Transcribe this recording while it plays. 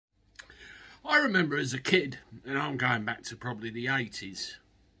I remember as a kid, and I'm going back to probably the 80s,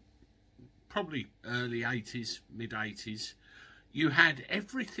 probably early 80s, mid 80s, you had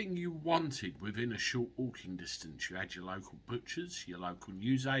everything you wanted within a short walking distance. You had your local butchers, your local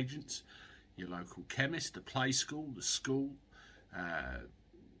newsagents, your local chemist, the play school, the school,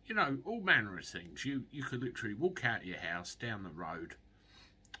 you know, all manner of things. You could literally walk out of your house, down the road,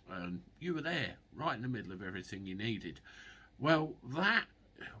 and you were there, right in the middle of everything you needed. Well, that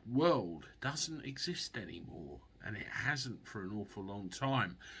world doesn't exist anymore, and it hasn't for an awful long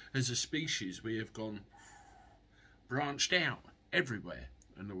time. As a species, we have gone branched out everywhere,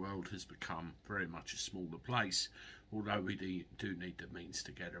 and the world has become very much a smaller place, although we do need the means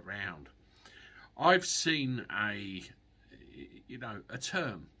to get around. I've seen a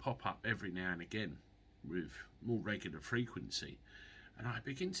term pop up every now and again with more regular frequency, and I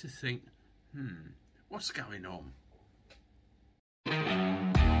begin to think, what's going on?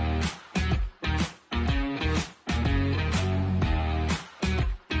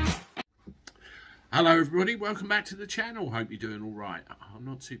 Hello everybody, welcome back to the channel. Hope you're doing all right. I'm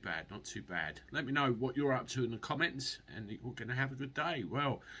not too bad, not too bad. Let me know what you're up to in the comments, and we're going to have a good day.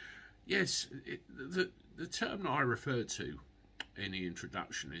 Well, yes, the term that I refer to in the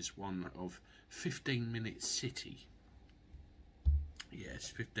introduction is one of 15-minute city.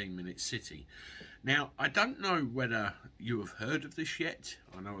 Yes, 15-minute city. Now, I don't know whether you have heard of this yet.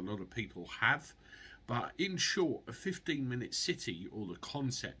 I know a lot of people have. But in short, a 15-minute city, or the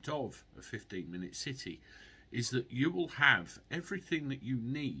concept of a 15-minute city, is that you will have everything that you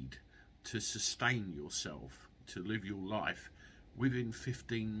need to sustain yourself, to live your life, within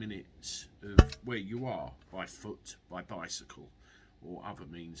 15 minutes of where you are, by foot, by bicycle, or other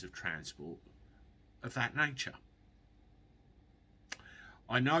means of transport of that nature.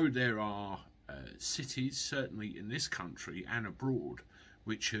 I know there are cities, certainly in this country and abroad,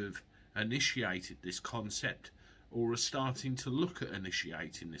 which have initiated this concept, or are starting to look at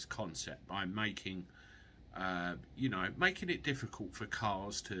initiating this concept by making making it difficult for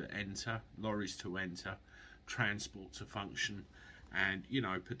cars to enter, lorries to enter, transport to function, and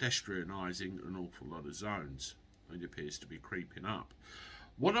pedestrianising an awful lot of zones. It appears to be creeping up.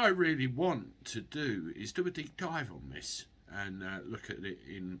 What I really want to do is do a deep dive on this and look at it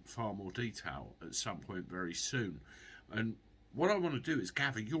in far more detail at some point very soon. And what I want to do is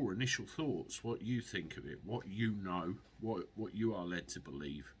gather your initial thoughts, what you think of it, what you know, what you are led to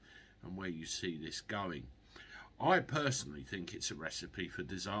believe, and where you see this going. I personally think it's a recipe for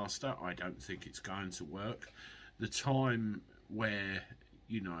disaster. I don't think it's going to work. The time where,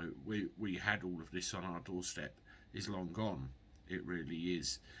 we had all of this on our doorstep is long gone. It really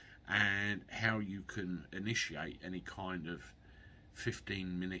is. And how you can initiate any kind of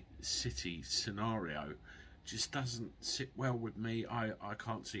 15-minute city scenario just doesn't sit well with me. I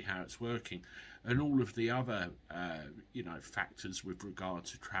can't see how it's working, and all of the other factors with regard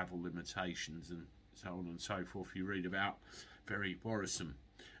to travel limitations and so on and so forth you read about, very worrisome.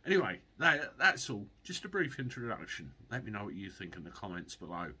 Anyway, that's all. Just a brief introduction. Let me know what you think in the comments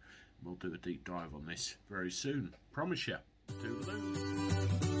below. We'll do a deep dive on this very soon. Promise you. Toodaloo.